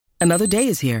Another day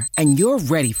is here, and you're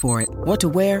ready for it. What to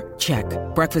wear? Check.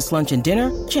 Breakfast, lunch, and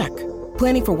dinner? Check.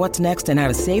 Planning for what's next and how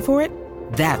to save for it?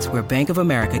 That's where Bank of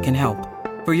America can help.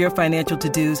 For your financial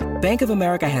to-dos, Bank of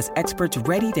America has experts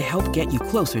ready to help get you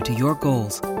closer to your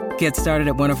goals. Get started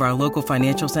at one of our local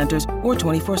financial centers or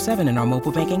 24/7 in our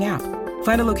mobile banking app.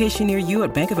 Find a location near you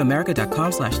at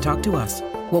bankofamerica.com/talktous.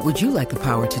 What would you like the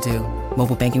power to do?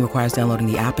 Mobile banking requires downloading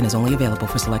the app and is only available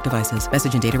for select devices.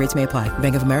 Message and data rates may apply.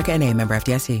 Bank of America N.A., member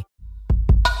FDIC.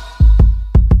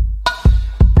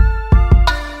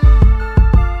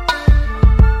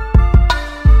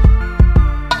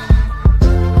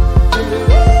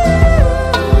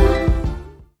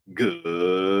 Good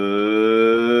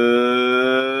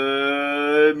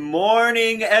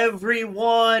morning,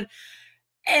 everyone,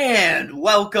 and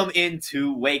welcome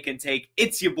into Wake and Take.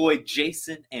 It's your boy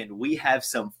Jason, and we have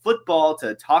some football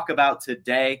to talk about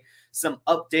today. Some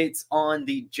updates on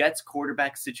the Jets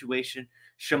quarterback situation,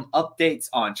 some updates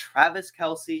on Travis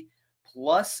Kelce,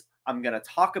 plus I'm going to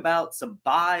talk about some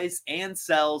buys and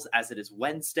sells as it is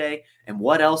Wednesday, and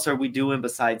what else are we doing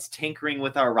besides tinkering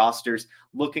with our rosters,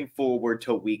 looking forward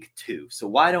to week 2. So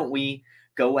why don't we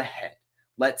go ahead?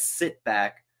 Let's sit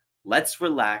back, let's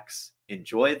relax,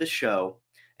 enjoy the show,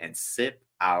 and sip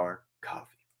our coffee.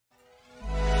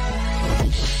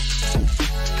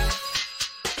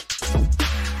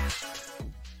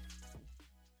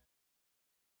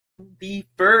 The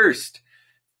first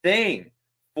thing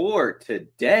for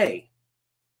today,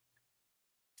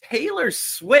 Taylor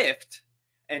Swift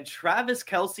and Travis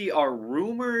Kelce are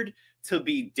rumored to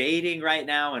be dating right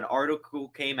now. An article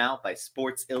came out by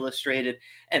Sports Illustrated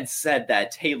and said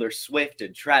that Taylor Swift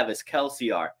and Travis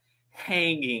Kelce are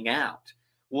hanging out.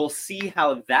 We'll see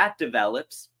how that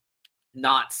develops.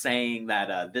 Not saying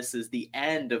that this is the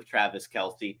end of Travis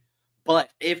Kelce,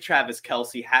 but if Travis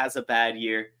Kelce has a bad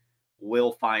year,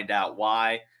 we'll find out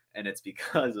why, and it's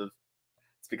because of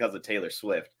Taylor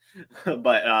Swift.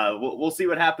 But we'll see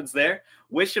what happens there.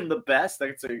 Wish him the best.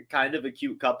 That's a kind of a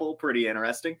cute couple, pretty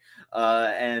interesting.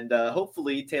 And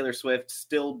hopefully Taylor Swift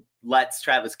still lets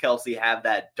Travis Kelce have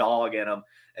that dog in him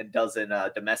and doesn't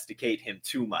domesticate him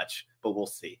too much. But we'll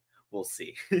see. We'll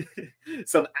see.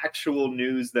 Some actual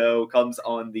news, though, comes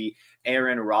on the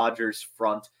Aaron Rodgers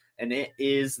front, and it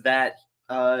is that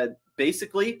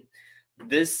basically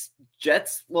this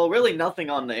Jets, well, really nothing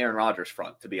on the Aaron Rodgers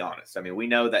front, to be honest. I mean, we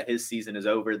know that his season is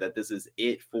over, that this is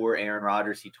it for Aaron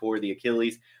Rodgers. He tore the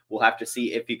Achilles. We'll have to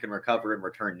see if he can recover and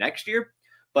return next year.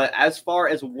 But as far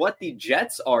as what the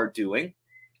Jets are doing,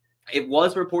 it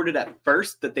was reported at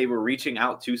first that they were reaching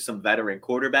out to some veteran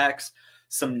quarterbacks.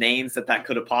 Some names that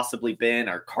could have possibly been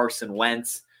are Carson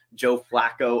Wentz, Joe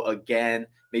Flacco again,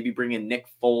 maybe bring in Nick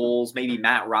Foles, maybe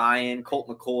Matt Ryan, Colt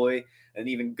McCoy, and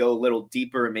even go a little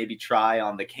deeper and maybe try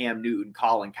on the Cam Newton,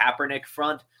 Colin Kaepernick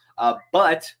front.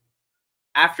 But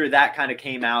after that kind of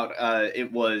came out, it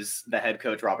was the head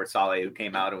coach, Robert Saleh, who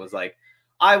came out and was like,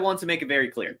 I want to make it very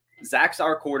clear. Zach's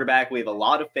our quarterback. We have a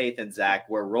lot of faith in Zach.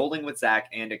 We're rolling with Zach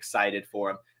and excited for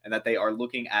him, and that they are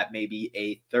looking at maybe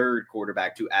a third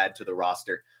quarterback to add to the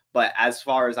roster. But as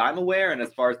far as I'm aware, and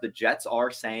as far as the Jets are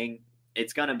saying,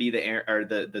 it's going to be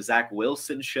the Zach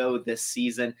Wilson show this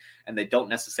season, and they don't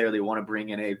necessarily want to bring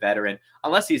in a veteran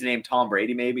unless he's named Tom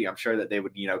Brady. Maybe I'm sure that they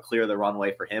would, clear the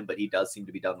runway for him, but he does seem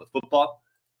to be done with football.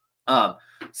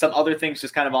 Some other things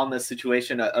just kind of on this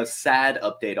situation, a sad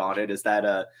update on it is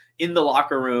that in the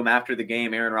locker room after the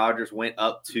game, Aaron Rodgers went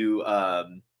up to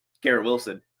Garrett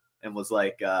Wilson and was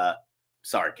like,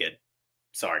 sorry, kid.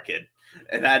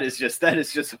 And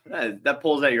that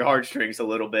pulls at your heartstrings a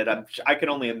little bit. I can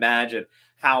only imagine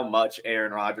how much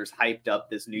Aaron Rodgers hyped up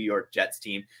this New York Jets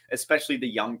team, especially the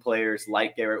young players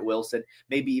like Garrett Wilson,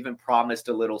 maybe even promised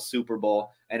a little Super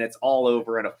Bowl, and it's all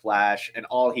over in a flash, and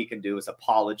all he can do is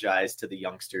apologize to the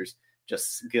youngsters,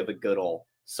 just give a good old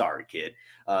sorry, kid.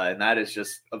 And that is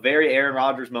just a very Aaron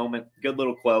Rodgers moment. Good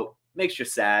little quote. Makes you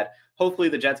sad. Hopefully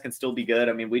the Jets can still be good.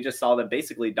 I mean, we just saw them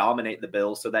basically dominate the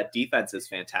Bills, so that defense is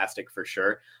fantastic for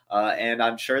sure. And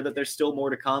I'm sure that there's still more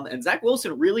to come. And Zach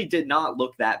Wilson really did not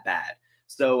look that bad.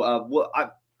 So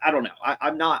I don't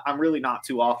know. I'm really not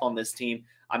too off on this team.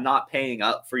 I'm not paying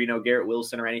up for, Garrett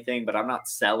Wilson or anything, but I'm not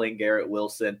selling Garrett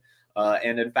Wilson.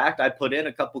 And in fact, I put in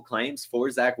a couple claims for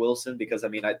Zach Wilson because,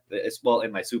 in my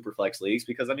Superflex leagues,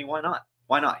 because, why not?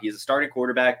 Why not? He's a starting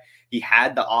quarterback. He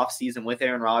had the offseason with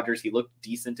Aaron Rodgers. He looked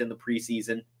decent in the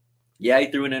preseason. Yeah, he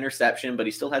threw an interception, but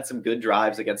he still had some good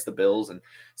drives against the Bills. And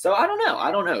so I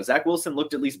don't know. Zach Wilson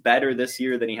looked at least better this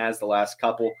year than he has the last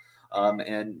couple.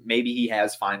 And maybe he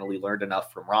has finally learned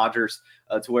enough from Rodgers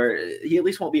to where he at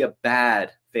least won't be a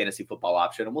bad fantasy football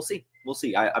option, and we'll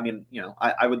see. I mean,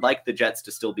 I would like the Jets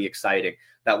to still be exciting.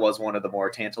 That was one of the more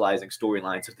tantalizing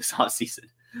storylines of this offseason.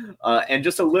 And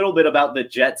just a little bit about the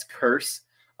Jets curse.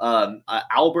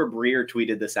 Albert Breer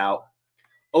tweeted this out.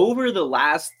 Over the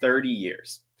last 30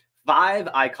 years, 5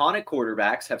 iconic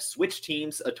quarterbacks have switched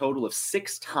teams a total of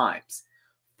 6 times.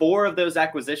 4 of those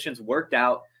acquisitions worked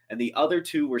out, and the other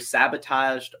 2 were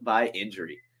sabotaged by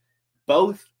injury.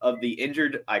 Both of the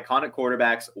injured iconic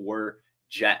quarterbacks were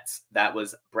Jets. That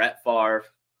was Brett Favre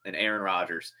and Aaron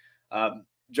Rodgers.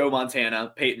 Joe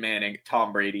Montana, Peyton Manning,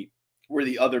 Tom Brady were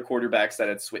the other quarterbacks that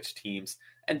had switched teams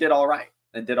and did all right.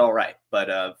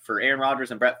 But for Aaron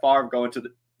Rodgers and Brett Favre going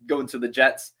to the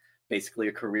Jets, basically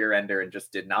a career ender, and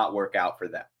just did not work out for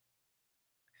them.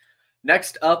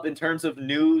 Next up, in terms of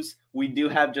news, we do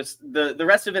have just the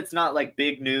rest of it's not like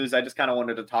big news. I just kind of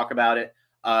wanted to talk about it.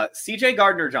 CJ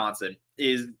Gardner-Johnson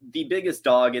is the biggest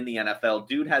dog in the NFL.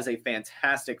 Dude has a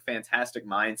fantastic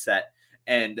mindset.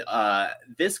 And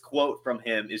this quote from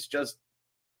him is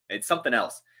it's something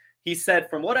else. He said,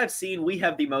 "From what I've seen, we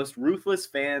have the most ruthless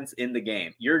fans in the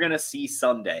game. You're going to see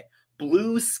Sunday.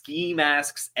 Blue ski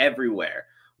masks everywhere.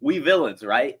 We villains,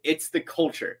 right? It's the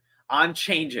culture. I'm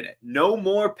changing it. No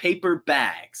more paper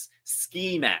bags.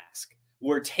 Ski mask.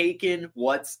 We're taking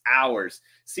what's ours."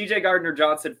 CJ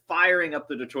Gardner-Johnson firing up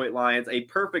the Detroit Lions, a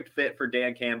perfect fit for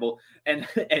Dan Campbell, and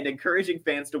encouraging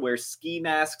fans to wear ski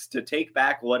masks to take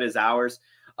back what is ours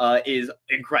is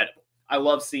incredible. I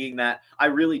love seeing that. I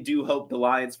really do hope the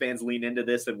Lions fans lean into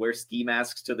this and wear ski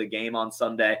masks to the game on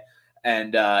Sunday.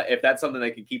 And if that's something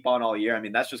they can keep on all year, I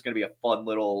mean, that's just going to be a fun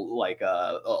little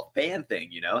a fan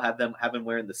thing, have them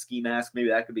wearing the ski mask. Maybe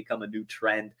that could become a new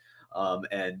trend. I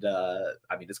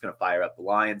mean, it's going to fire up the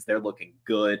Lions. They're looking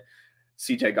good.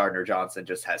 CJ Gardner-Johnson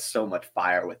just has so much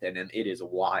fire within him. It is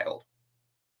wild.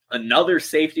 Another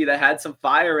safety that had some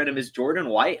fire in him is Jordan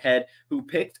Whitehead, who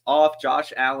picked off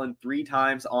Josh Allen 3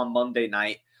 times on Monday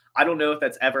night. I don't know if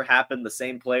that's ever happened, the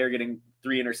same player getting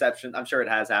 3 interceptions. I'm sure it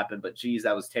has happened, but geez,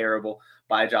 that was terrible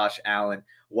by Josh Allen.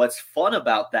 What's fun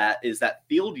about that is that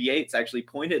Field Yates actually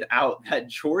pointed out that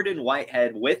Jordan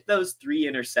Whitehead, with those 3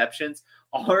 interceptions,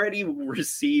 already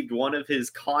received one of his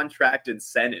contract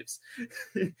incentives.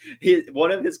 One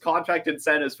of his contract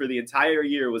incentives for the entire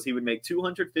year was he would make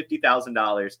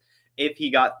 $250,000 if he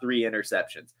got 3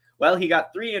 interceptions. Well, he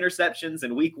got 3 interceptions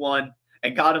in week 1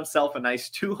 and got himself a nice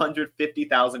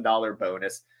 $250,000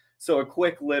 bonus. So a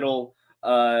quick little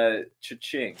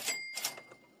cha-ching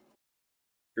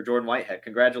for Jordan Whitehead.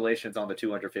 Congratulations on the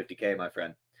 $250K, my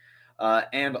friend.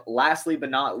 And lastly but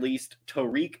not least,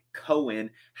 Tariq Cohen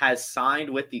has signed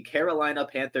with the Carolina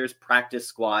Panthers practice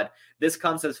squad. This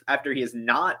comes after he has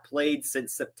not played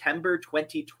since September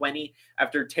 2020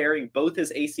 after tearing both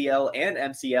his ACL and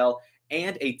MCL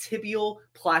and a tibial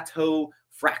plateau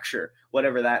fracture,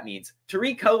 whatever that means.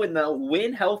 Tariq Cohen, though,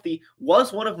 when healthy,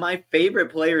 was one of my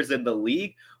favorite players in the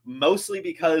league, mostly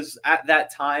because at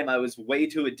that time I was way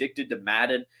too addicted to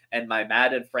Madden, and my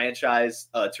Madden franchise,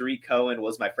 Tariq Cohen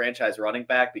was my franchise running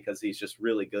back because he's just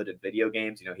really good at video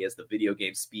games. He has the video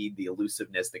game speed, the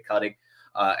elusiveness, the cutting,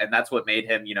 and that's what made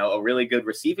him, a really good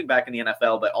receiving back in the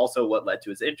NFL, but also what led to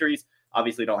his injuries.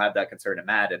 Obviously don't have that concern in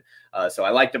Madden, so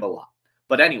I liked him a lot.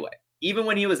 But anyway, even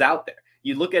when he was out there,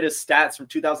 you look at his stats from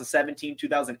 2017,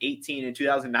 2018, and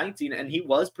 2019, and he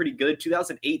was pretty good.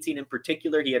 2018 in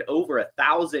particular, he had over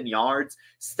 1,000 yards.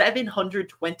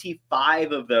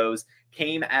 725 of those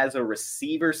came as a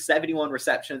receiver, 71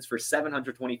 receptions for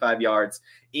 725 yards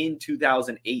in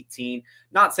 2018.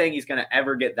 Not saying he's going to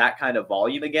ever get that kind of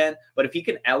volume again, but if he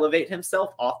can elevate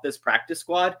himself off this practice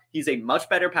squad, he's a much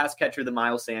better pass catcher than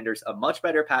Miles Sanders, a much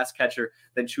better pass catcher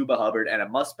than Chuba Hubbard, and a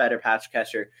much better pass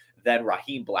catcher than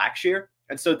Raheem Blackshear.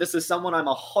 And so this is someone I'm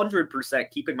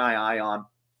 100% keeping my eye on.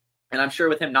 And I'm sure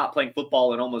with him not playing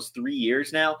football in almost 3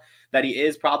 years now, that he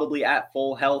is probably at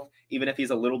full health, even if he's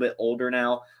a little bit older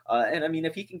now. And I mean,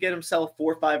 if he can get himself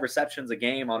 4 or 5 receptions a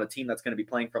game on a team that's going to be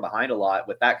playing from behind a lot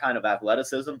with that kind of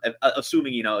athleticism,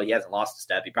 assuming, he hasn't lost a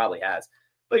step, he probably has.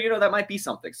 But, that might be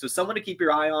something. So someone to keep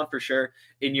your eye on for sure.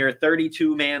 In your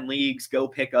 32-man leagues, go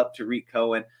pick up Tariq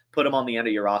Cohen, put him on the end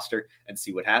of your roster, and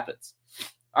see what happens.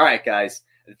 All right, guys.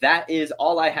 That is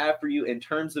all I have for you in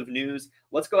terms of news.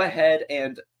 Let's go ahead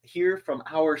and hear from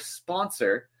our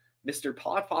sponsor, Mr.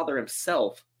 Podfather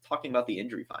himself, talking about the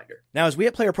Injury Finder. Now, as we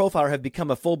at Player Profiler have become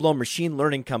a full-blown machine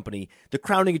learning company, the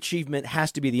crowning achievement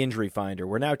has to be the Injury Finder.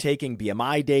 We're now taking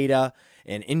BMI data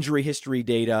and injury history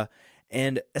data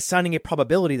and assigning a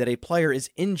probability that a player is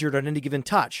injured on any given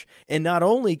touch. And not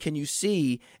only can you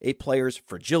see a player's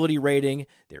fragility rating,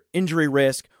 their injury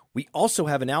risk, We also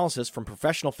have analysis from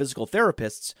professional physical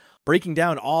therapists breaking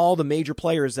down all the major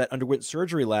players that underwent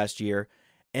surgery last year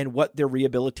and what their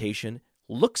rehabilitation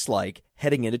looks like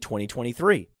heading into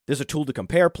 2023. There's a tool to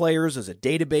compare players. There's a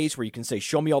database where you can say,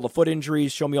 show me all the foot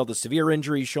injuries, show me all the severe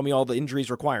injuries, show me all the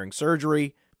injuries requiring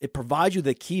surgery. It provides you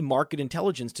the key market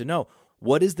intelligence to know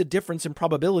what is the difference in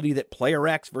probability that player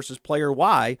X versus player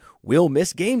Y will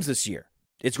miss games this year.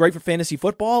 It's great for fantasy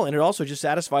football, and it also just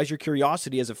satisfies your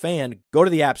curiosity as a fan. Go to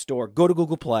the App Store, go to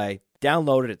Google Play,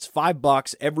 download it. It's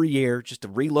 $5 every year just to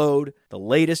reload the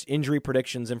latest injury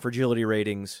predictions and fragility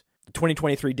ratings. The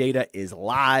 2023 data is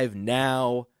live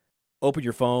now. Open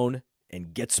your phone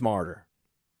and get smarter.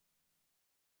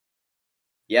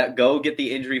 Yeah, go get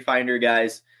the Injury Finder,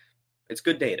 guys. It's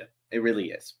good data. It really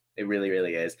is. It really,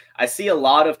 really is. I see a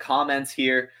lot of comments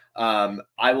here.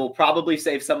 I will probably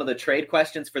save some of the trade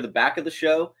questions for the back of the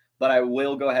show, but I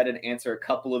will go ahead and answer a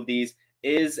couple of these.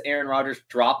 Is Aaron Rodgers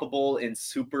droppable in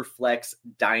Superflex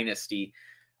Dynasty?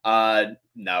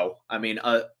 No. I mean,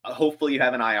 hopefully you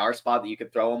have an IR spot that you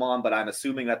could throw him on, but I'm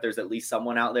assuming that there's at least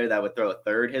someone out there that would throw a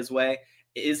third his way.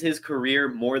 Is his career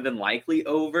more than likely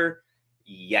over?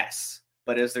 Yes.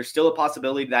 But is there still a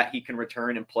possibility that he can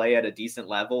return and play at a decent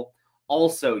level?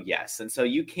 Also, yes. And so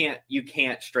you can't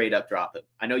straight up drop him.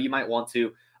 I know you might want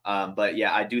to, but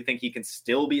yeah, I do think he can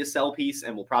still be a sell piece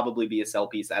and will probably be a sell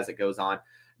piece as it goes on.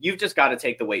 You've just got to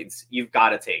take the wait and see. You've got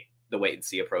to take the wait and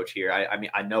see approach here. I mean,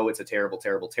 I know it's a terrible,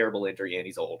 terrible, terrible injury and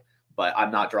he's old, but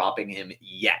I'm not dropping him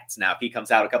yet. Now, if he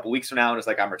comes out a couple weeks from now and it's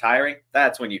like, I'm retiring,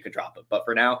 that's when you can drop him. But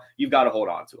for now, you've got to hold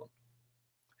on to him.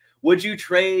 Would you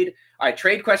trade? All right,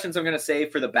 trade questions I'm going to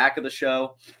save for the back of the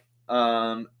show.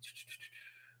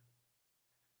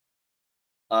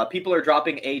 People are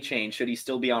dropping A-Chain. Should he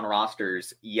still be on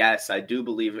rosters? Yes, I do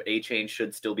believe A-Chain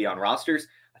should still be on rosters.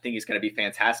 I think he's going to be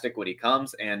fantastic when he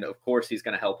comes. And, of course, he's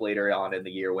going to help later on in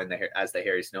the year when, as the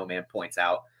Harry Snowman points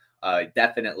out,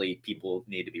 definitely people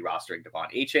need to be rostering Devon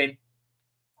A-Chain.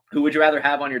 Who would you rather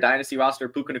have on your dynasty roster,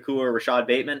 Puka Nacua or Rashad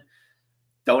Bateman?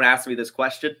 Don't ask me this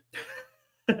question.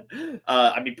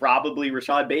 I mean, probably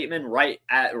Rashad Bateman right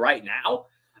now.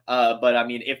 But I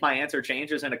mean, if my answer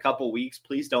changes in a couple weeks,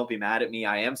 please don't be mad at me.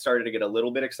 I am starting to get a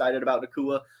little bit excited about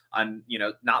Nacua. I'm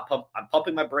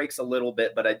pumping my brakes a little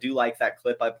bit, but I do like that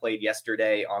clip I played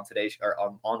yesterday on today's or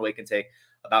on Wake and Take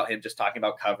about him just talking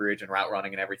about coverage and route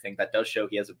running and everything. That does show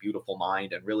he has a beautiful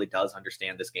mind and really does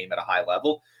understand this game at a high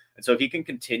level. And so if he can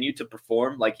continue to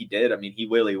perform like he did, I mean, he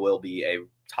really will be a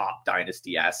top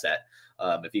dynasty asset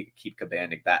if he can keep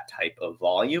commanding that type of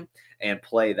volume and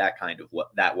play that kind of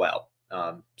that well.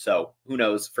 So who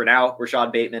knows? For now,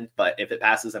 Rashad Bateman, but if it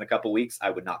passes in a couple weeks, I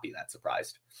would not be that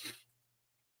surprised.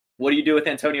 What do you do with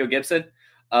Antonio Gibson?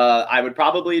 I would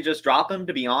probably just drop him,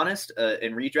 to be honest,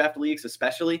 in redraft leagues,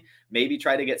 especially. Maybe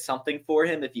try to get something for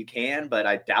him if you can, but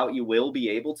I doubt you will be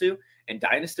able to. In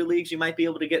dynasty leagues, you might be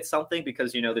able to get something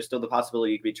because, there's still the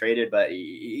possibility he could be traded, but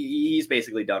he's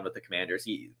basically done with the Commanders.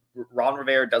 Ron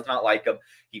Rivera does not like him.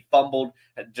 He fumbled,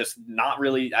 just not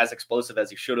really as explosive as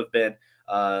he should have been.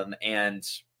 And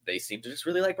they seem to just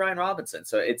really like Brian Robinson.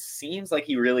 So it seems like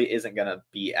he really isn't going to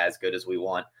be as good as we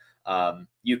want.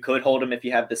 You could hold him if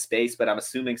you have the space, but I'm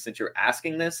assuming since you're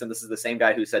asking this, and this is the same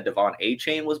guy who said Devon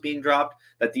A-Chain was being dropped,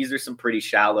 that these are some pretty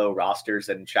shallow rosters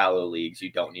and shallow leagues.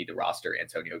 You don't need to roster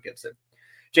Antonio Gibson.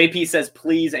 JP says,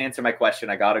 please answer my question.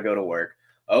 I got to go to work.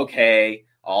 Okay.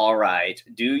 All right.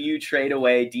 Do you trade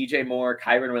away DJ Moore,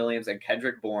 Kyren Williams, and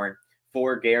Kendrick Bourne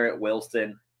for Garrett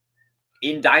Wilson?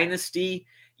 In Dynasty,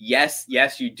 yes,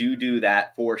 you do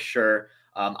that for sure.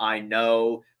 I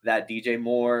know that DJ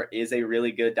Moore is a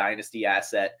really good Dynasty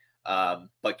asset,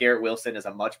 but Garrett Wilson is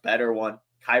a much better one.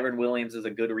 Kyren Williams is a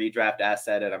good redraft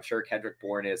asset, and I'm sure Kendrick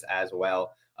Bourne is as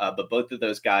well. But both of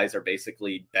those guys are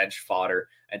basically bench fodder,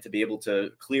 and to be able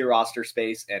to clear roster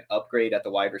space and upgrade at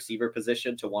the wide receiver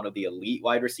position to one of the elite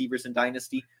wide receivers in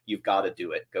Dynasty, you've got to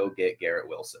do it. Go get Garrett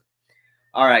Wilson.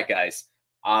 All right, guys.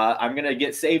 I'm going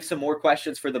to save some more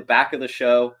questions for the back of the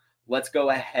show. Let's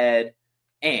go ahead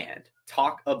and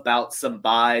talk about some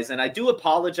buys. And I do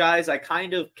apologize. I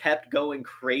kind of kept going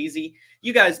crazy.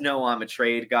 You guys know I'm a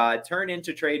trade god. Turn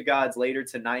into trade gods later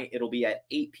tonight. It'll be at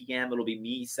 8 p.m. It'll be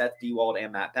me, Seth Dewald,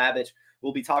 and Matt Babich.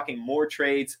 We'll be talking more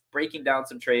trades, breaking down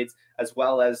some trades, as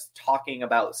well as talking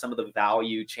about some of the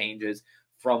value changes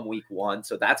from week one.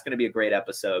 So that's going to be a great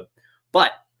episode.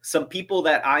 But some people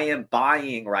that I am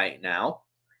buying right now,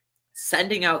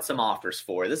 sending out some offers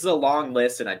for. This is a long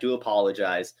list, and I do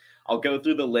apologize. I'll go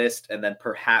through the list and then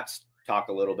perhaps talk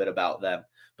a little bit about them.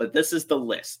 But this is the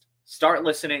list. Start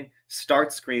listening.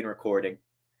 Start screen recording.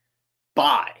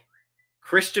 Buy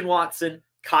Christian Watson,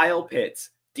 Kyle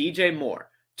Pitts, DJ Moore,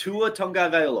 Tua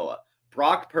Tagovailoa,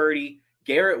 Brock Purdy,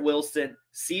 Garrett Wilson,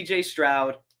 CJ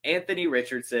Stroud, Anthony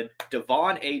Richardson,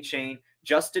 Devon Achane,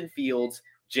 Justin Fields,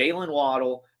 Jalen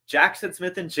Waddle, Jackson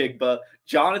Smith-Njigba,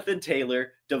 Jonathan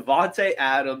Taylor, Devontae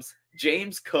Adams,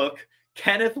 James Cook,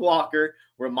 Kenneth Walker,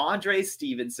 Ramondre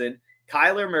Stevenson,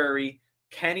 Kyler Murray,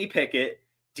 Kenny Pickett,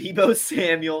 Deebo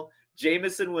Samuel,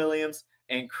 Jameson Williams,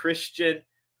 and Christian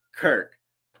Kirk.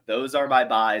 Those are my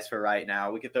buys for right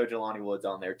now. We could throw Jelani Woods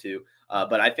on there too.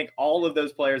 But I think all of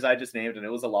those players I just named, and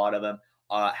it was a lot of them,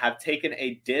 have taken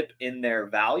a dip in their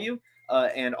value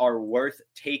and are worth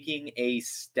taking a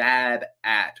stab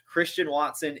at. Christian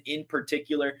Watson in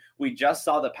particular, we just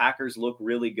saw the Packers look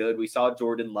really good. We saw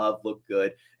Jordan Love look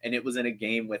good, and it was in a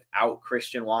game without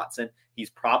Christian Watson. He's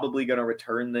probably going to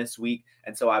return this week,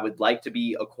 and so I would like to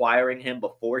be acquiring him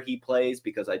before he plays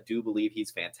because I do believe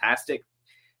he's fantastic.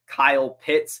 Kyle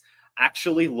Pitts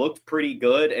actually looked pretty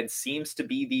good and seems to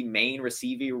be the main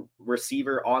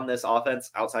receiver on this offense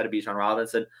outside of Bijan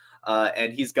Robinson.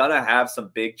 And he's going to have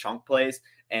some big chunk plays.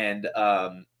 And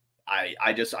I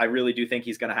really do think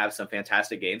he's going to have some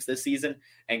fantastic games this season.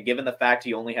 And given the fact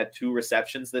he only had 2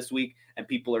 receptions this week and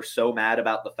people are so mad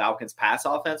about the Falcons pass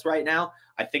offense right now,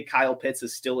 I think Kyle Pitts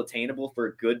is still attainable for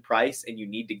a good price. And you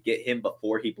need to get him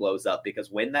before he blows up, because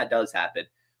when that does happen,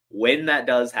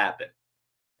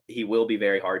 he will be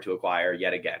very hard to acquire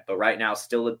yet again. But right now,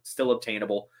 still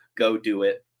obtainable. Go do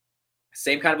it.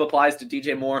 Same kind of applies to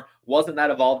DJ Moore. Wasn't that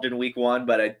evolved in week 1,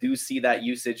 but I do see that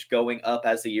usage going up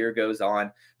as the year goes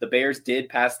on. The Bears did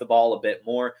pass the ball a bit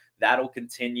more. That'll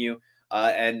continue.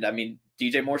 And I mean,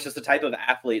 DJ Moore's just the type of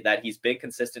athlete that he's been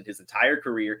consistent his entire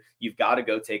career. You've got to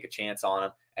go take a chance on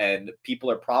him. And people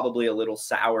are probably a little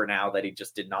sour now that he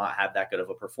just did not have that good of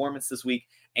a performance this week.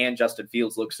 And Justin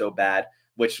Fields looks so bad,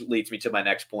 which leads me to my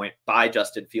next point. Buy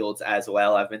Justin Fields as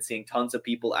well. I've been seeing tons of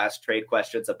people ask trade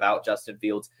questions about Justin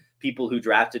Fields. People who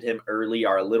drafted him early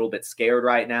are a little bit scared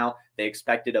right now. They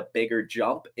expected a bigger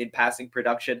jump in passing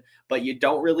production, but you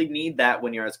don't really need that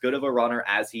when you're as good of a runner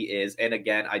as he is. And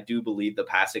again, I do believe the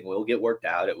passing will get worked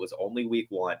out. It was only week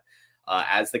 1.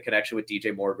 As the connection with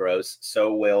DJ Moore grows,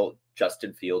 so will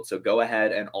Justin Fields. So go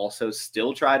ahead and also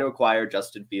still try to acquire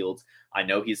Justin Fields. I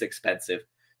know he's expensive.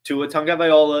 Tua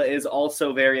Tagovailoa is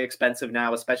also very expensive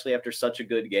now, especially after such a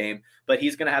good game, but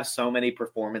he's going to have so many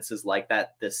performances like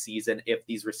that this season if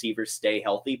these receivers stay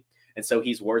healthy, and so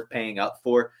he's worth paying up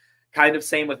for. Kind of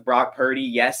same with Brock Purdy.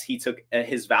 Yes, he took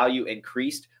his value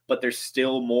increased, but there's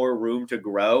still more room to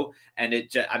grow, and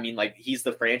he's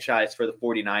the franchise for the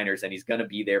 49ers, and he's going to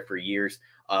be there for years,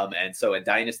 and so in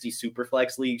Dynasty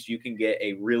Superflex leagues, you can get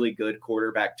a really good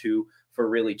quarterback too for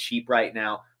really cheap right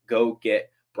now. Go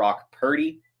get Brock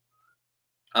Purdy.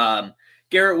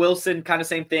 Garrett Wilson, kind of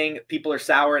same thing. People are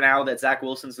sour now that Zach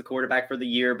Wilson's the quarterback for the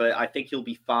year, but I think he'll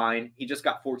be fine. He just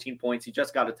got 14 points. He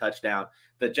just got a touchdown.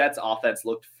 The Jets offense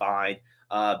looked fine.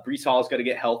 Breece Hall is going to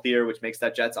get healthier, which makes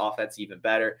that Jets offense even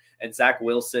better. And Zach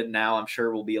Wilson now I'm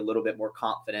sure will be a little bit more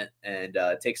confident and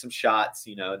take some shots,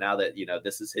 now that,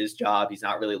 this is his job. He's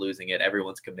not really losing it.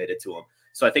 Everyone's committed to him.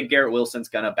 So I think Garrett Wilson's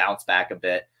going to bounce back a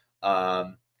bit.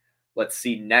 Let's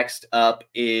see. Next up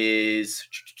is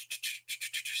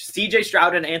CJ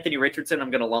Stroud and Anthony Richardson.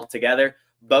 I'm going to lump together.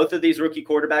 Both of these rookie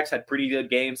quarterbacks had pretty good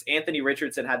games. Anthony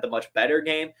Richardson had the much better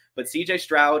game, but CJ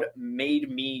Stroud made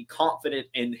me confident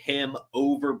in him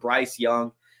over Bryce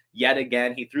Young yet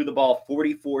again. He threw the ball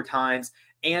 44 times,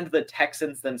 and the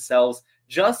Texans themselves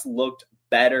just looked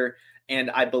better. And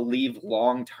I believe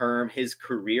long-term, his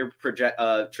career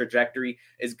trajectory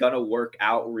is going to work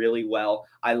out really well.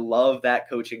 I love that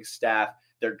coaching staff.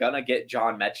 They're going to get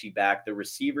John Mechie back. The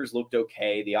receivers looked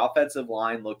okay. The offensive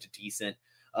line looked decent.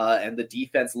 And the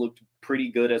defense looked pretty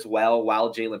good as well.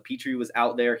 While Jalen Petrie was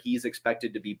out there, he's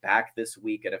expected to be back this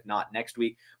week, and if not next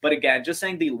week. But again, just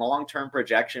saying the long-term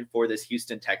projection for this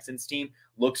Houston Texans team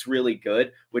looks really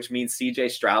good, which means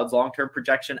CJ Stroud's long-term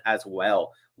projection as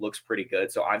well looks pretty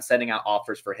good. So I'm sending out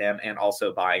offers for him and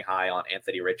also buying high on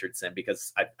Anthony Richardson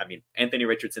because, Anthony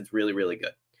Richardson's really, really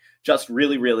good. Just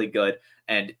really, really good.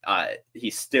 And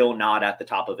he's still not at the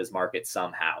top of his market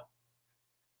somehow.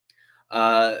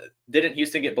 Didn't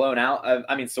Houston get blown out?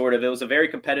 Sort of. It was a very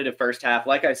competitive first half.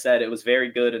 Like I said, it was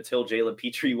very good until Jalen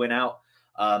Petrie went out.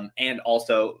 And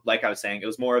also, like I was saying, it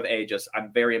was more of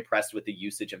I'm very impressed with the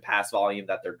usage and pass volume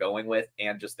that they're going with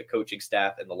and just the coaching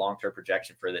staff and the long-term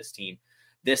projection for this team.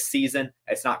 This season,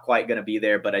 it's not quite going to be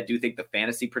there, but I do think the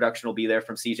fantasy production will be there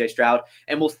from CJ Stroud.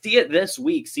 And we'll see it this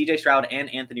week. CJ Stroud and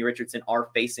Anthony Richardson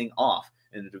are facing off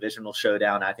in the divisional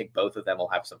showdown. I think both of them will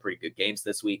have some pretty good games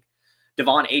this week.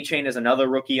 Devon Achane is another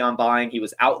rookie I'm buying. He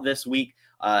was out this week.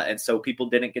 And so people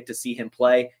didn't get to see him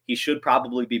play. He should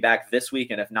probably be back this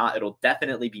week. And if not, it'll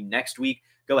definitely be next week.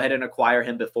 Go ahead and acquire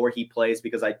him before he plays,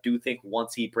 because I do think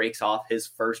once he breaks off his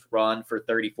first run for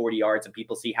 30, 40 yards and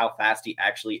people see how fast he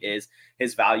actually is,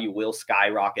 his value will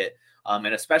skyrocket. And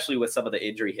especially with some of the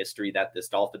injury history that this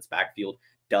Dolphins backfield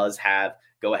does have,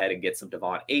 go ahead and get some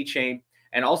Devon Achane.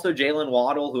 And also Jalen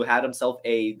Waddle, who had himself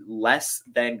a less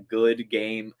than good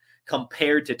game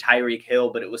compared to Tyreek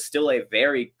Hill, but it was still a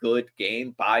very good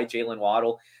game by Jalen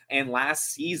Waddle. And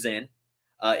last season,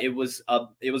 it was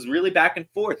really back and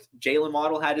forth. Jalen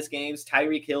Waddle had his games,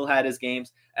 Tyreek Hill had his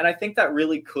games, and I think that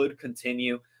really could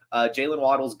continue. Jalen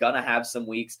Waddle's gonna have some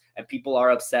weeks, and people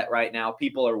are upset right now.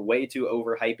 People are way too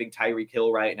overhyping Tyreek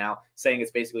Hill right now, saying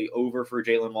it's basically over for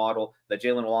Jalen Waddle, that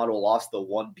Jalen Waddle lost the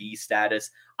 1B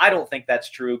status. I don't think that's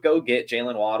true. Go get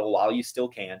Jalen Waddle while you still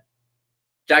can.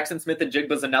 Jackson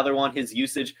Smith-Njigba's another one. His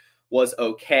usage was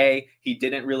okay. He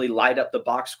didn't really light up the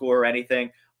box score or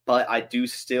anything, but I do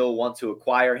still want to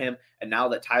acquire him. And now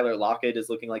that Tyler Lockett is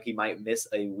looking like he might miss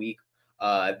a week,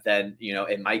 then,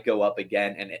 it might go up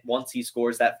again. And once he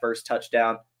scores that first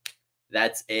touchdown,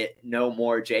 that's it. No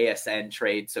more JSN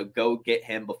trade. So go get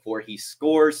him before he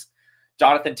scores.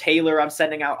 Jonathan Taylor, I'm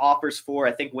sending out offers for.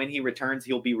 I think when he returns,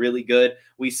 he'll be really good.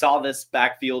 We saw this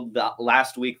backfield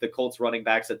last week. The Colts running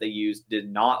backs that they used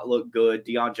did not look good.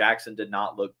 Deion Jackson did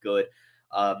not look good.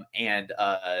 And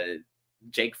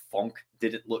Jake Funk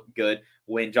didn't look good.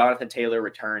 When Jonathan Taylor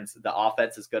returns, the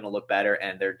offense is going to look better,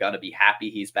 and they're going to be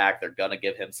happy he's back. They're going to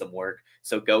give him some work.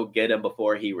 So go get him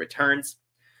before he returns.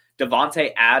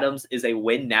 Davante Adams is a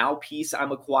win now piece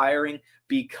I'm acquiring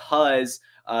because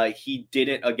he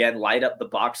didn't, again, light up the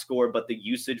box score, but the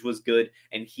usage was good,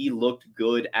 and he looked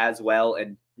good as well.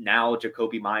 And now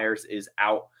Jacoby Myers is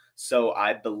out. So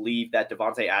I believe that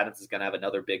Davante Adams is going to have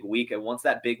another big week. And once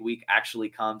that big week actually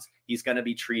comes, he's going to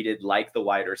be treated like the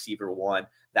wide receiver 1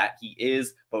 that he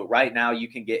is. But right now you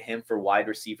can get him for wide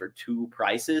receiver 2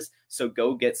 prices. So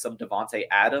go get some Davante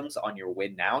Adams on your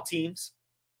win now teams.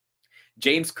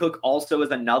 James Cook also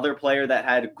is another player that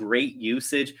had great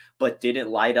usage but didn't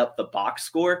light up the box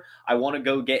score. I want to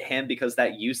go get him because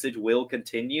that usage will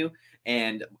continue.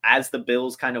 And as the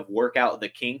Bills kind of work out the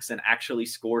kinks and actually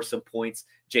score some points,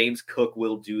 James Cook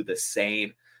will do the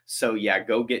same. So yeah,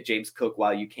 go get James Cook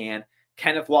while you can.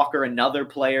 Kenneth Walker, another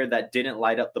player that didn't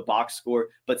light up the box score,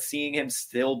 but seeing him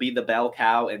still be the bell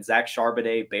cow and Zach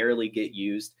Charbonnet barely get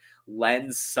used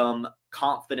lends some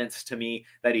confidence to me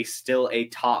that he's still a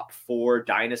top 4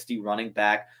 dynasty running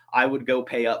back. I would go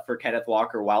pay up for Kenneth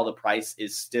Walker while the price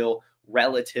is still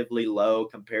relatively low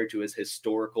compared to his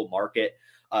historical market.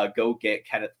 Go get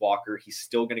Kenneth Walker. He's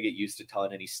still going to get used a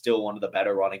ton, and he's still one of the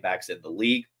better running backs in the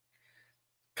league.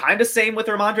 Kind of same with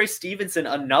Ramondre Stevenson,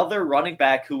 another running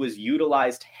back who was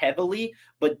utilized heavily,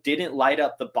 but didn't light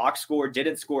up the box score,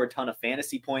 didn't score a ton of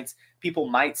fantasy points. People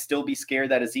might still be scared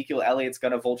that Ezekiel Elliott's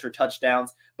going to vulture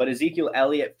touchdowns, but Ezekiel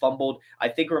Elliott fumbled. I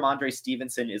think Ramondre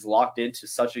Stevenson is locked into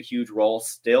such a huge role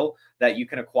still that you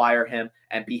can acquire him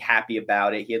and be happy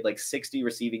about it. He had like 60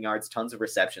 receiving yards, tons of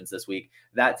receptions this week.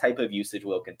 That type of usage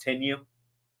will continue.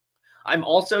 I'm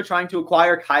also trying to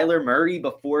acquire Kyler Murray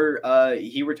before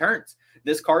he returns.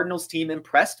 This Cardinals team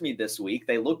impressed me this week.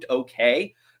 They looked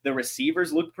okay. The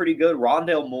receivers looked pretty good.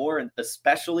 Rondale Moore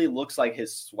especially looks like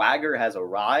his swagger has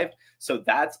arrived. So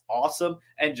that's awesome.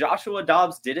 And Joshua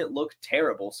Dobbs didn't look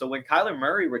terrible. So when Kyler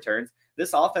Murray returns,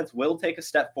 this offense will take a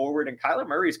step forward, and Kyler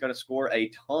Murray is going to score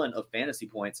a ton of fantasy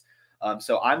points.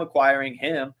 So I'm acquiring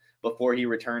him before he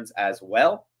returns as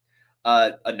well.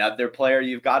 Another player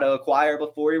you've got to acquire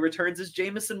before he returns is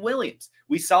Jameson Williams.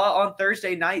 We saw on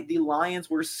Thursday night the Lions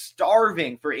were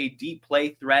starving for a deep play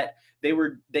threat.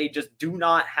 They just do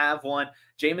not have one.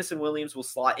 Jameson Williams will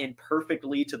slot in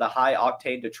perfectly to the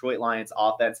high-octane Detroit Lions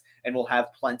offense and will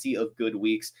have plenty of good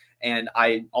weeks. And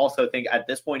I also think at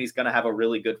this point he's going to have a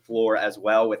really good floor as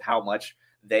well with how much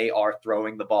they are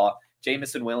throwing the ball.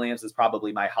 Jameson Williams is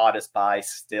probably my hottest buy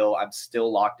still. I'm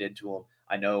still locked into him.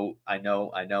 I know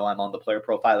I'm on the player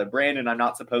profiler brand and I'm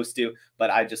not supposed to,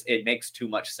 but it makes too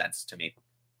much sense to me.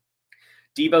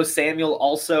 Deebo Samuel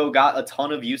also got a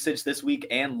ton of usage this week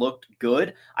and looked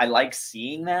good. I like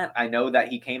seeing that. I know that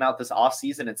he came out this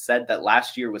offseason and said that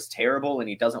last year was terrible and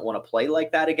he doesn't want to play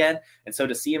like that again. And so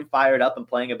to see him fired up and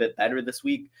playing a bit better this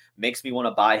week makes me want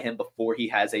to buy him before he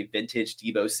has a vintage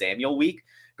Deebo Samuel week.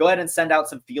 Go ahead and send out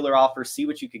some feeler offers, see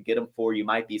what you can get him for. You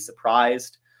might be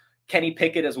surprised. Kenny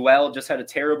Pickett as well just had a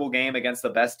terrible game against the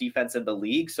best defense in the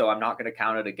league, so I'm not going to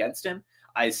count it against him.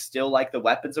 I still like the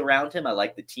weapons around him. I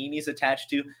like the team he's attached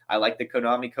to. I like the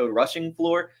Konami code rushing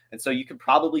floor. And so you can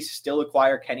probably still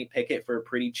acquire Kenny Pickett for a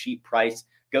pretty cheap price.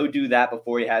 Go do that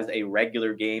before he has a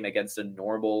regular game against a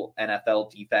normal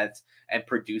NFL defense and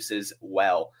produces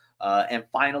well. And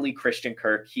finally, Christian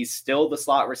Kirk. He's still the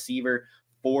slot receiver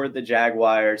for the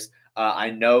Jaguars.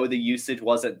 I know the usage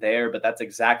wasn't there, but that's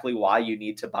exactly why you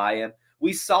need to buy him.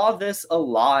 We saw this a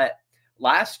lot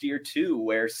last year too,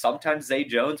 where sometimes Zay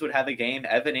Jones would have a game,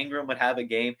 Evan Ingram would have a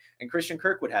game, and Christian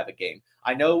Kirk would have a game.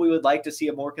 I know we would like to see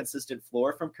a more consistent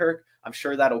floor from Kirk. I'm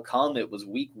sure that'll come. It was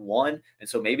week 1, and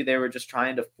so maybe they were just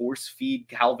trying to force feed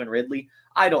Calvin Ridley.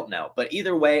 I don't know. But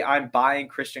either way, I'm buying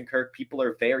Christian Kirk. People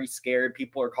are very scared.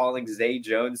 People are calling Zay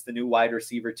Jones the new wide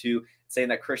receiver too, saying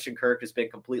that Christian Kirk has been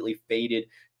completely faded.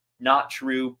 Not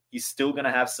true. He's still going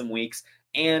to have some weeks.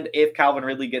 And if Calvin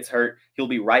Ridley gets hurt, he'll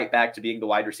be right back to being the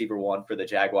wide receiver 1 for the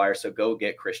Jaguars. So go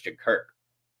get Christian Kirk.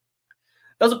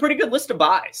 That was a pretty good list of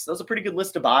buys.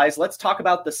 Let's talk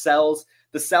about the sells.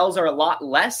 The sells are a lot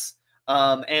less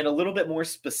and a little bit more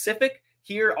specific.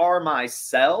 Here are my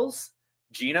sells: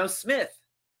 Geno Smith,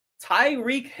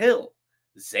 Tyreek Hill,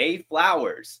 Zay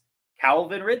Flowers,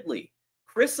 Calvin Ridley,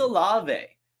 Chris Olave,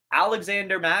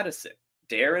 Alexander Mattison,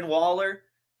 Darren Waller,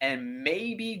 and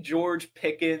maybe George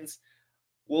Pickens.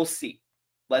 We'll see.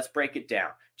 Let's break it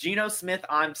down. Geno Smith,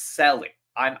 I'm selling.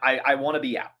 I want to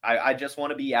be out. I just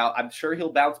want to be out. I'm sure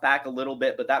he'll bounce back a little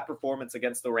bit, but that performance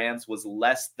against the Rams was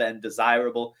less than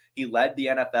desirable. He led the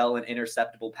NFL in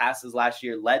interceptable passes last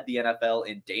year, led the NFL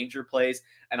in danger plays,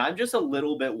 and I'm just a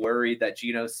little bit worried that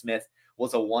Geno Smith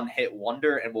was a one-hit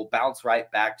wonder and will bounce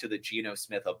right back to the Geno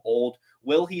Smith of old.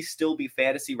 Will he still be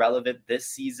fantasy relevant this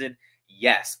season?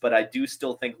 Yes, but I do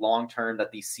still think long-term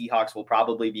that the Seahawks will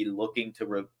probably be looking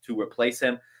to replace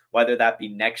him, whether that be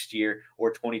next year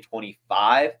or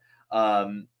 2025.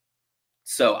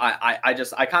 So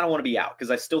I kind of want to be out because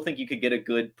I still think you could get a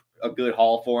good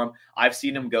haul for him. I've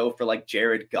seen him go for like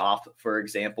Jared Goff, for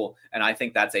example, and I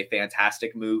think that's a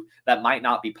fantastic move. That might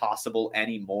not be possible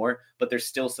anymore, but there's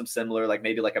still some similar, like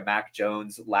maybe like a Mac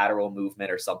Jones lateral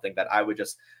movement or something that I would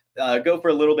just go for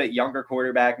a little bit younger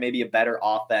quarterback, maybe a better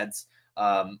offense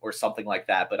or something like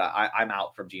that. But I'm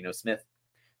out from Geno Smith.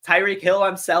 Tyreek Hill,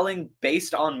 I'm selling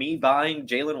based on me buying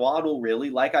Jalen Waddle, really.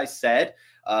 Like I said,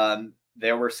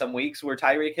 there were some weeks where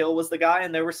Tyreek Hill was the guy,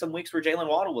 and there were some weeks where Jalen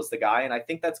Waddle was the guy, and I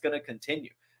think that's going to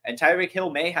continue. And Tyreek Hill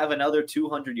may have another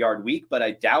 200-yard week, but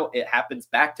I doubt it happens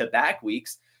back-to-back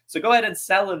weeks. So go ahead and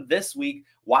sell him this week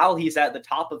while he's at the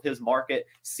top of his market.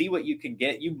 See what you can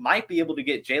get. You might be able to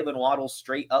get Jalen Waddle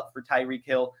straight up for Tyreek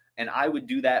Hill, and I would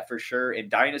do that for sure in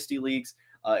dynasty leagues.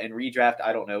 In redraft,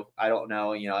 I don't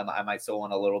know. You know, I might still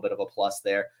want a little bit of a plus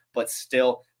there, but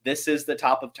still, this is the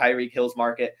top of Tyreek Hill's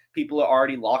market. People are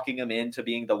already locking him into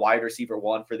being the wide receiver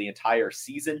 1 for the entire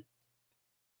season,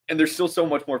 and there's still so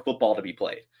much more football to be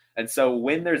played. And so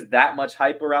when there's that much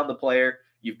hype around the player,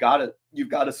 you've got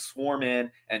to swarm in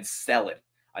and sell it.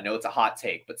 I know it's a hot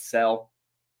take, but sell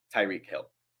Tyreek Hill.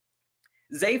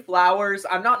 Zay Flowers,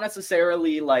 I'm not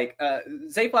necessarily like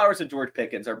Zay Flowers and George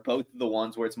Pickens are both the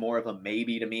ones where it's more of a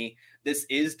maybe to me. This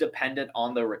is dependent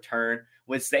on the return.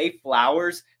 With Zay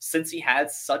Flowers, since he had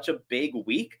such a big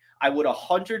week, I would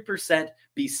 100%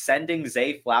 be sending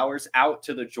Zay Flowers out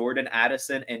to the Jordan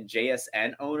Addison and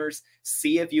JSN owners.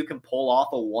 See if you can pull off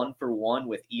a 1-for-1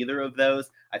 with either of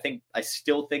those. I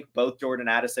still think both Jordan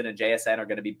Addison and JSN are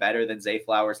going to be better than Zay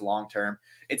Flowers long-term.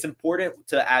 It's important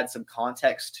to add some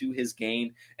context to his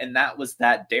game, and that was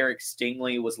that Derek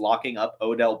Stingley was locking up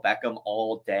Odell Beckham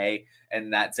all day,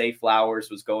 and that Zay Flowers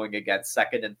was going against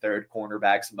second and third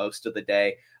cornerbacks most of the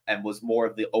day and was more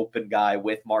of the open guy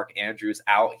with Mark Andrews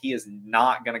out. He is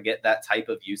not going to get that type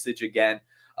of usage again,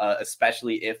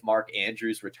 especially if Mark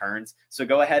Andrews returns. So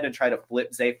go ahead and try to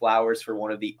flip Zay Flowers for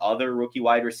one of the other rookie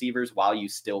wide receivers while you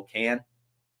still can.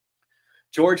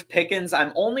 George Pickens,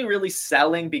 I'm only really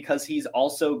selling because he's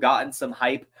also gotten some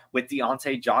hype with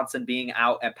Deontay Johnson being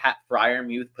out and Pat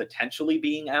Freiermuth potentially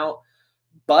being out.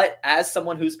 But as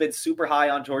someone who's been super high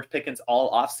on George Pickens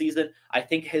all offseason, I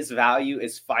think his value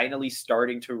is finally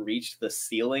starting to reach the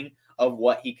ceiling of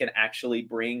what he can actually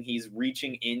bring. He's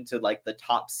reaching into like the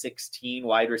top 16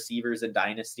 wide receivers in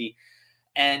Dynasty.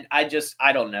 And I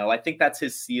don't know. I think that's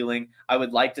his ceiling. I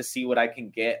would like to see what I can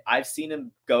get. I've seen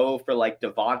him go for like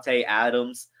Devontae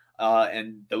Adams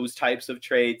and those types of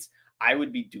trades. I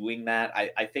would be doing that.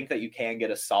 I think that you can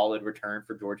get a solid return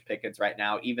for George Pickens right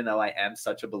now, even though I am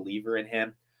such a believer in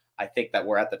him. I think that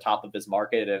we're at the top of his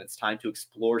market and it's time to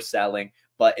explore selling,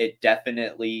 but it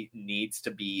definitely needs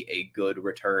to be a good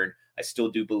return. I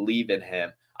still do believe in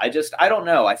him. I don't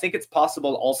know. I think it's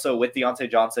possible also with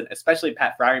Deontay Johnson, especially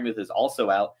Pat Freiermuth is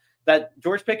also out, that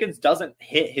George Pickens doesn't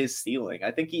hit his ceiling.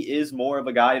 I think he is more of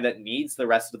a guy that needs the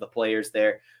rest of the players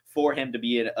there for him to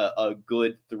be a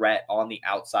good threat on the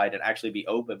outside and actually be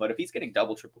open. But if he's getting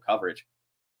double, triple coverage,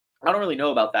 I don't really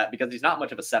know about that because he's not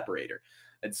much of a separator.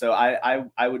 And so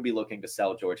I would be looking to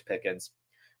sell George Pickens.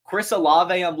 Chris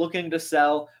Olave, I'm looking to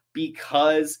sell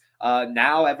because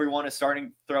now everyone is starting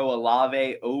to throw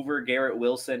Olave over Garrett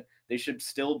Wilson. They should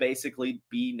still basically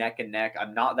be neck and neck.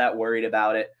 I'm not that worried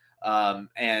about it.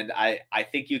 And I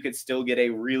think you could still get a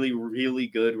really, really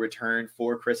good return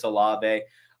for Chris Olave.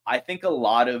 I think a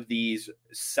lot of these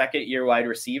second-year wide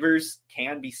receivers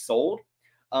can be sold,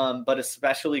 but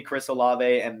especially Chris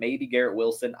Olave and maybe Garrett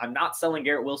Wilson. I'm not selling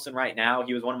Garrett Wilson right now.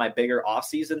 He was one of my bigger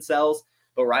offseason sells,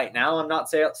 but right now I'm not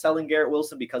selling Garrett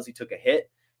Wilson because he took a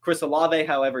hit. Chris Olave,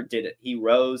 however, did it. He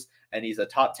rose, and he's a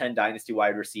top 10 dynasty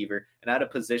wide receiver, and at a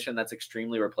position that's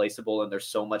extremely replaceable, and there's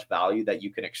so much value that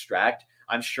you can extract.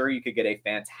 I'm sure you could get a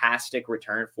fantastic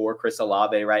return for Chris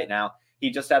Olave right now. He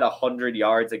just had 100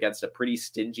 yards against a pretty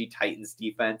stingy Titans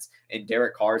defense in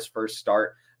Derek Carr's first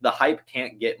start. The hype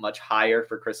can't get much higher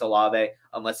for Chris Olave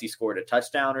unless he scored a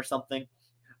touchdown or something.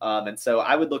 And so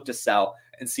I would look to sell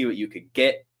and see what you could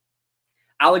get.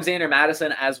 Alexander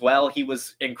Mattison as well. He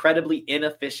was incredibly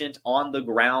inefficient on the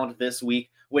ground this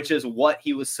week, which is what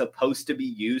he was supposed to be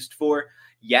used for.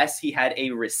 Yes, he had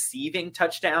a receiving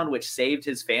touchdown, which saved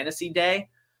his fantasy day,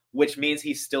 which means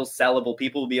he's still sellable.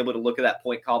 People will be able to look at that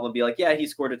point column and be like, yeah, he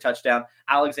scored a touchdown.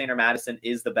 Alexander Mattison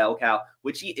is the bell cow,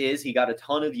 which he is. He got a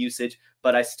ton of usage,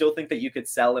 but I still think that you could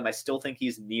sell him. I still think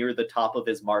he's near the top of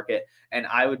his market, and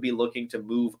I would be looking to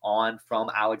move on from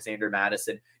Alexander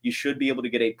Mattison. You should be able to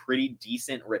get a pretty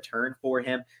decent return for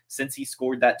him since he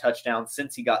scored that touchdown,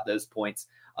 since he got those points,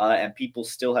 and people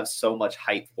still have so much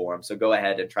hype for him. So go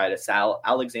ahead and try to sell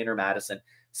Alexander Mattison,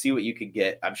 see what you can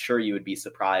get. I'm sure you would be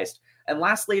surprised. And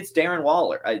lastly, it's Darren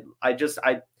Waller.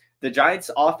 The Giants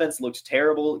offense looked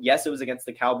terrible. Yes, it was against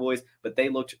the Cowboys, but they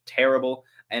looked terrible.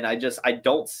 And I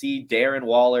don't see Darren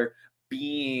Waller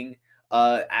being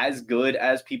as good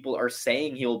as people are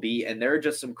saying he'll be. And there are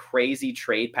just some crazy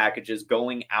trade packages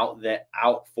going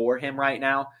out for him right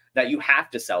now that you have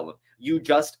to sell them. You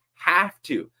just have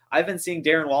to. I've been seeing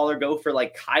Darren Waller go for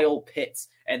like Kyle Pitts,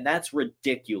 and that's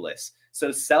ridiculous.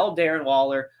 So sell Darren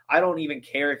Waller. I don't even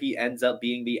care if he ends up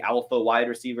being the alpha wide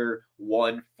receiver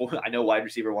one. I know wide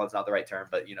receiver one's not the right term,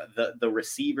 but the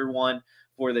receiver one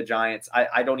for the Giants.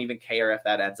 I don't even care if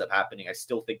that ends up happening. I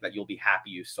still think that you'll be happy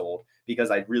you sold because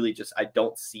I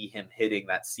don't see him hitting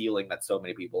that ceiling that so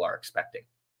many people are expecting.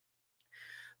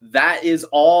 That is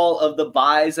all of the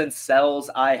buys and sells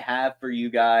I have for you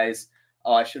guys.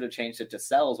 Oh, I should have changed it to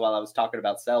sells while I was talking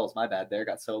about sells. My bad there.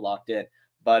 Got so locked in.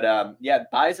 But yeah,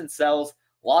 buys and sells,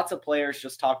 lots of players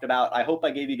just talked about. I hope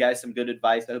I gave you guys some good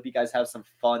advice. I hope you guys have some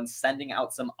fun sending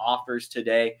out some offers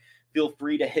today. Feel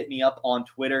free to hit me up on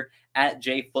Twitter at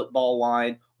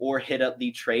JFootballWine or hit up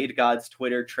the Trade Gods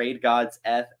Twitter, Trade Gods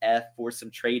FF, for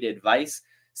some trade advice.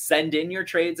 Send in your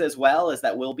trades as well, as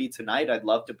that will be tonight. I'd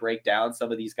love to break down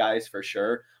some of these guys for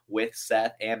sure with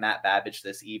Seth and Matt Babbage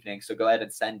this evening. So go ahead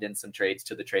and send in some trades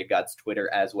to the Trade Gods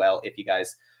Twitter as well if you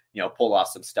guys pull off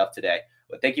some stuff today.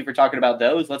 But thank you for talking about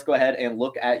those. Let's go ahead and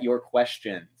look at your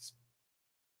questions.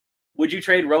 Would you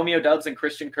trade Romeo Doubs and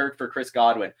Christian Kirk for Chris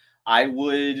Godwin? I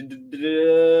would.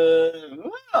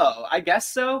 I guess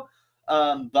so.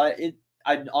 But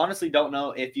I honestly don't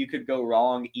know if you could go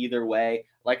wrong either way.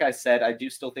 Like I said, I do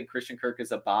still think Christian Kirk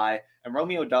is a buy, and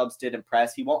Romeo Doubs did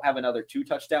impress. He won't have another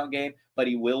 2-touchdown game, but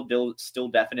he will still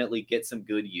definitely get some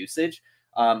good usage.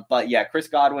 But yeah, Chris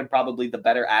Godwin, probably the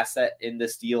better asset in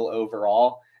this deal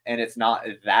overall, and it's not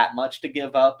that much to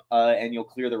give up, and you'll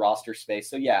clear the roster space.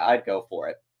 So yeah, I'd go for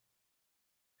it.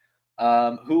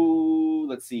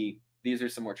 Let's see. These are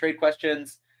some more trade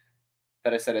questions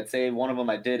that I said I'd save. One of them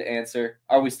I did answer.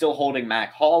 Are we still holding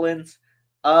Mac Hollins?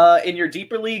 In your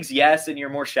deeper leagues, yes. In your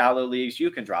more shallow leagues, you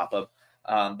can drop him.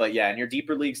 But yeah, in your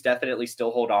deeper leagues, definitely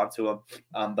still hold on to him.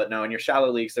 But no, in your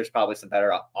shallow leagues, there's probably some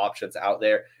better options out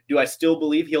there. Do I still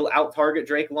believe he'll out-target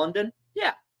Drake London?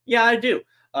 Yeah, I do.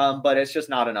 But it's just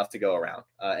not enough to go around.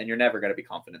 And you're never going to be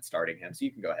confident starting him. So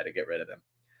you can go ahead and get rid of him.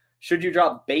 Should you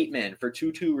drop Bateman for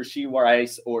Tutu, Rashee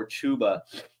Rice, or Chuba?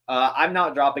 I'm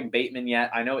not dropping Bateman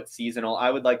yet. I know it's seasonal. I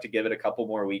would like to give it a couple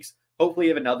more weeks. Hopefully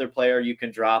you have another player you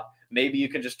can drop. Maybe you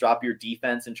can just drop your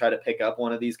defense and try to pick up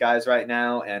one of these guys right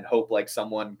now and hope like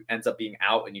someone ends up being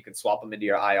out and you can swap them into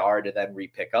your IR to then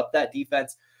re-pick up that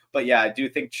defense. But yeah, I do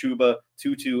think Chuba,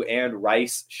 Tutu, and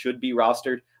Rice should be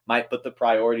rostered. Might put the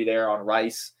priority there on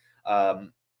Rice.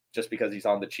 just because he's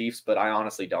on the Chiefs, but I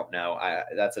honestly don't know.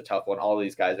 That's a tough one. All of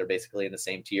these guys are basically in the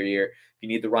same tier here. If you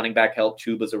need the running back help,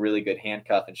 Chuba's a really good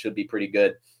handcuff and should be pretty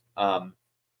good.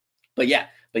 But yeah,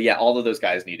 all of those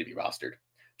guys need to be rostered.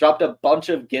 Dropped a bunch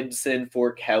of Gibson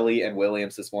for Kelly and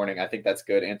Williams this morning. I think that's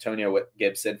good. Antonio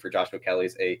Gibson for Joshua Kelly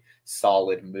is a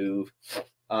solid move.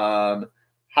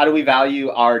 How do we value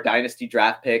our dynasty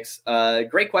draft picks?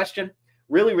 Great question.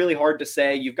 Really, really hard to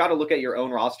say. You've got to look at your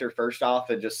own roster first off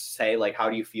and just say, like, how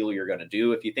do you feel you're going to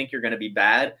do? If you think you're going to be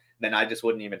bad, then I just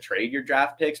wouldn't even trade your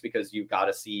draft picks because you've got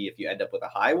to see if you end up with a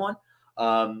high one.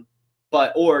 Or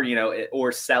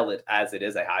sell it as it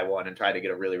is a high one and try to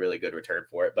get a really, really good return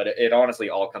for it. But it honestly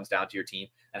all comes down to your team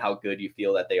and how good you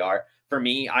feel that they are. For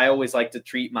me, I always like to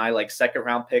treat my second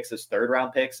round picks as third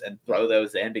round picks and throw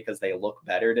those in because they look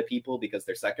better to people because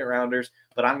they're second rounders,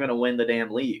 but I'm going to win the damn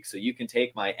league. So you can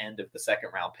take my end of the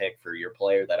second round pick for your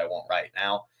player that I want right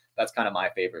now. That's kind of my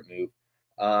favorite move.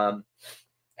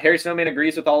 Harry Snowman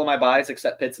agrees with all of my buys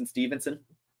except Pitts and Stevenson.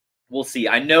 We'll see.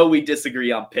 I know we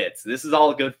disagree on Pitts. This is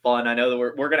all good fun. I know that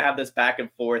we're going to have this back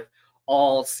and forth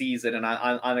all season, and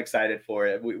I'm excited for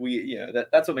it.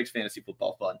 That's what makes fantasy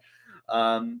football fun.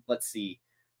 Let's see.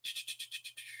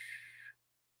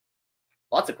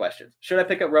 Lots of questions. Should I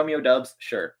pick up Romeo Doubs?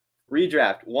 Sure.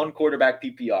 Redraft, 1 quarterback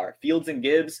PPR. Fields and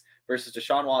Gibbs versus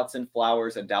Deshaun Watson,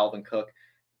 Flowers, and Dalvin Cook.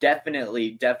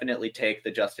 Definitely take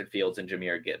the Justin Fields and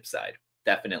Jahmyr Gibbs side.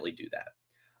 Definitely do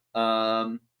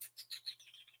that.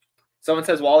 Someone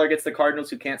says Waller gets the Cardinals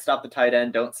who can't stop the tight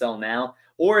end. Don't sell now.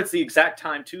 Or it's the exact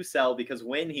time to sell because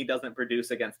when he doesn't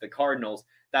produce against the Cardinals,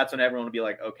 that's when everyone will be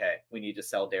like, okay, we need to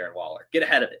sell Darren Waller. Get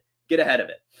ahead of it.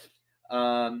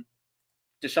 Deshaun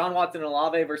Watson and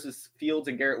Olave versus Fields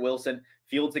and Garrett Wilson.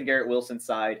 Fields and Garrett Wilson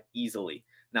side easily.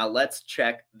 Now let's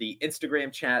check the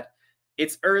Instagram chat.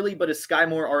 It's early, but is Sky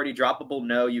Moore already droppable?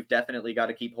 No, you've definitely got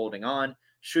to keep holding on.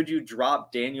 Should you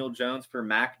drop Daniel Jones for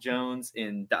Mac Jones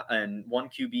in 1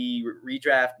 QB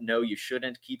redraft? No, you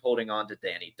shouldn't. Keep holding on to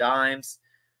Danny Dimes.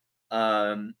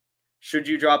 Should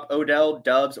you drop Odell,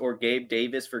 Doubs, or Gabe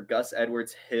Davis for Gus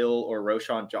Edwards, Hill, or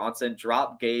Roschon Johnson?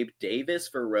 Drop Gabe Davis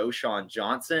for Roschon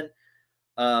Johnson.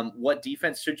 What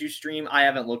defense should you stream? I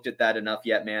haven't looked at that enough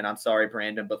yet, man. I'm sorry,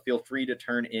 Brandon, but feel free to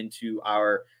turn into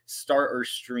our starter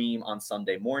stream on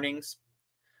Sunday mornings.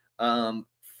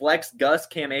 Flex Gus,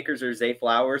 Cam Akers, or Zay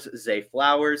Flowers. Zay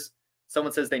Flowers.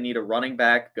 Someone says they need a running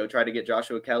back. Go try to get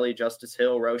Joshua Kelly, Justice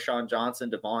Hill, Roschon Johnson,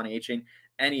 Devon Aching,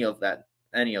 any of that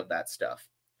stuff.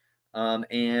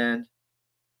 And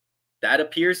that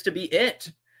appears to be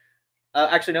it.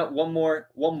 Actually, no, one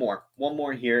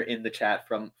more here in the chat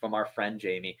from our friend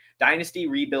Jamie. Dynasty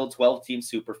rebuild 12-team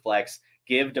Superflex.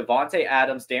 Give Devontae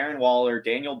Adams, Darren Waller,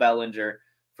 Daniel Bellinger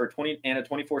for 20 and a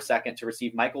 24 second to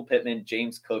receive Michael Pittman,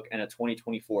 James Cook, and a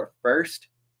 2024 first.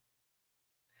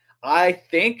 I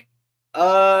think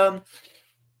that's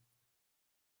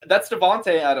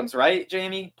Devontae Adams, right,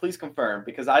 Jamie? Please confirm,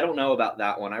 because I don't know about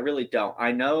that one. I really don't.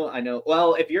 I know.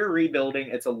 Well, if you're rebuilding,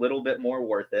 it's a little bit more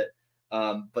worth it.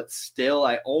 But still,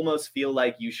 I almost feel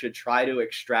like you should try to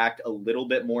extract a little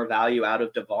bit more value out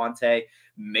of Devontae,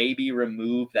 maybe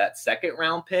remove that second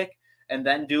round pick and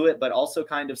then do it. But also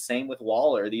kind of same with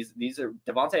Waller. These are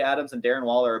Devontae Adams and Darren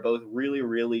Waller are both really,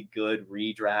 really good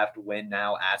redraft win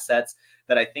now assets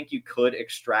that I think you could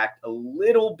extract a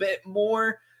little bit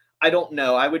more. I don't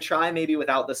know. I would try maybe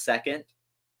without the second.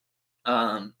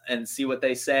 And see what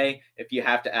they say. If you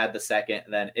have to add the second,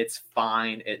 then it's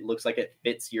fine. It looks like it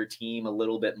fits your team a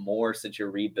little bit more since you're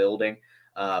rebuilding.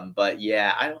 But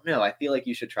yeah, I don't know. I feel like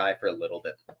you should try for a little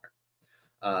bit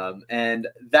more. And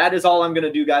that is all I'm going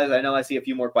to do, guys. I know I see a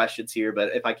few more questions here,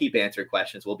 but if I keep answering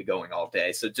questions, we'll be going all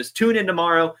day. So just tune in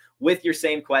tomorrow with your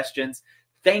same questions.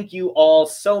 Thank you all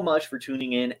so much for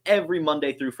tuning in every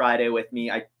Monday through Friday with me.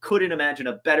 I couldn't imagine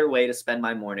a better way to spend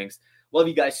my mornings. Love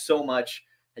you guys so much.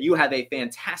 You have a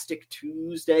fantastic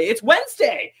Tuesday. It's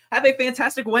Wednesday. Have a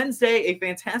fantastic Wednesday, a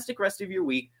fantastic rest of your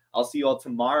week. I'll see you all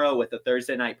tomorrow with a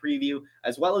Thursday night preview,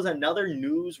 as well as another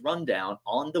news rundown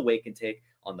on the Wake and Take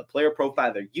on the Player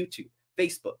Profiler YouTube,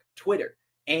 Facebook, Twitter,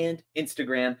 and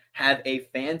Instagram. Have a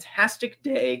fantastic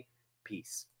day.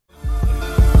 Peace.